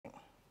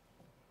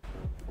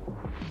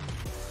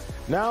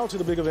Now to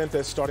the big event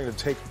that's starting to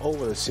take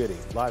over the city.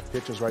 Live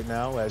pictures right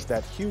now as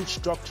that huge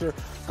structure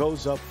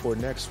goes up for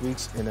next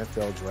week's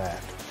NFL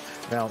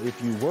draft. Now,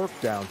 if you work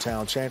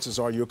downtown, chances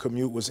are your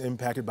commute was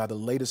impacted by the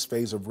latest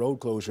phase of road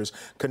closures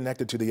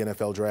connected to the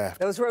NFL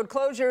draft. Those road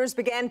closures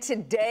began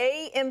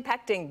today,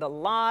 impacting the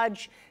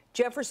Lodge,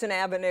 Jefferson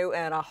Avenue,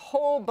 and a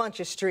whole bunch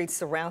of streets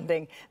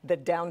surrounding the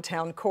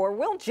downtown core.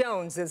 Will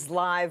Jones is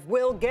live.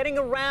 Will, getting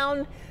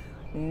around,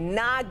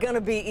 not going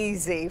to be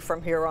easy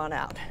from here on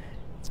out.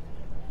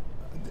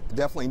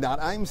 Definitely not.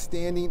 I'm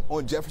standing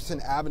on Jefferson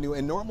Avenue,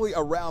 and normally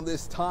around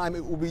this time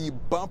it will be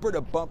bumper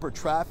to bumper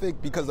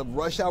traffic because of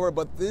rush hour,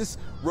 but this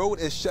road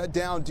is shut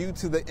down due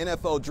to the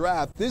NFL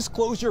draft. This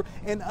closure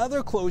and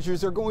other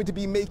closures are going to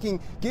be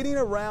making getting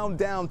around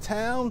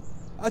downtown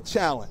a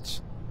challenge.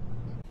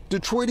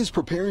 Detroit is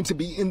preparing to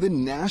be in the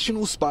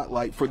national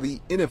spotlight for the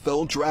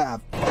NFL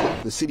draft.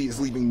 The city is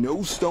leaving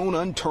no stone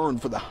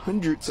unturned for the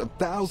hundreds of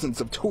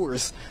thousands of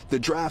tourists the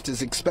draft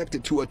is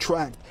expected to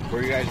attract.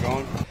 Where are you guys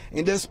going?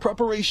 And as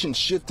preparations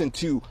shift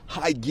into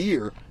high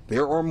gear,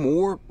 there are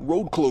more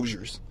road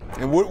closures.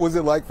 And what was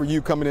it like for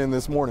you coming in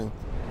this morning?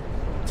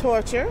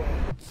 Torture.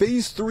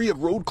 Phase 3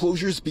 of road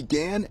closures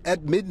began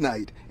at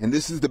midnight, and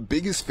this is the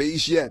biggest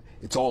phase yet.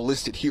 It's all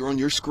listed here on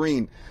your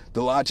screen.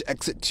 The Lodge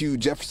exit to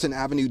Jefferson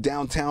Avenue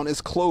downtown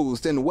is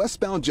closed, and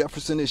westbound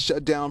Jefferson is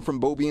shut down from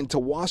Beaubien to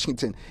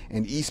Washington,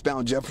 and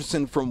eastbound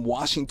Jefferson from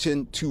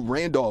Washington to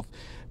Randolph.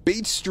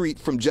 Bates Street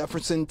from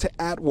Jefferson to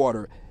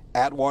Atwater.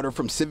 Atwater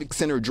from Civic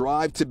Center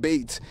Drive to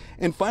Bates.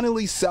 And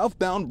finally,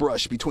 southbound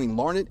Brush between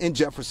Larned and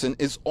Jefferson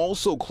is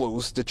also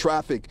closed to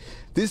traffic.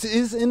 This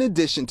is in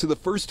addition to the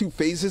first 2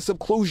 phases of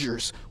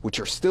closures, which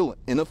are still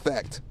in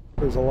effect.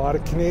 There's a lot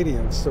of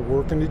Canadians that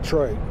work in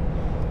Detroit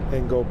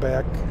and go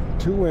back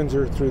to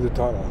Windsor through the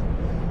tunnel.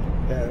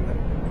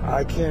 And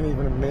I can't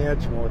even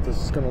imagine what this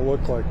is going to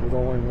look like with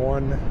only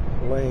one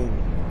lane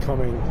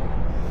coming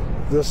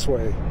this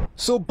way.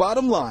 So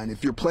bottom line,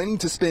 if you're planning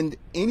to spend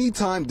any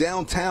time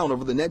downtown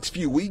over the next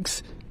few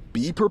weeks,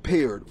 be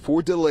prepared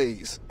for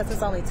delays. This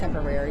is only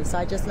temporary, so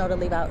I just know to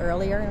leave out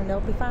earlier and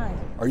it'll be fine.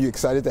 Are you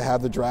excited to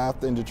have the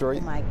draft in Detroit?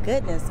 Oh my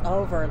goodness,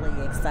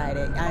 overly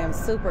excited. I am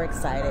super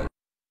excited.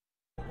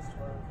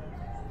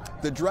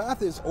 The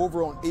draft is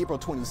over on April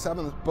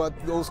 27th, but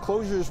those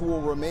closures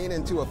will remain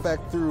into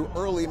effect through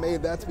early May.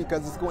 That's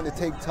because it's going to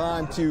take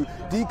time to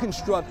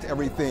deconstruct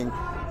everything.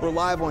 We're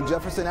live on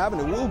Jefferson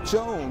Avenue. Will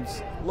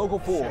Jones, Local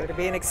 4. Sure to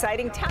be an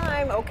exciting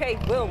time. Okay,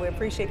 Will, we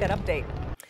appreciate that update.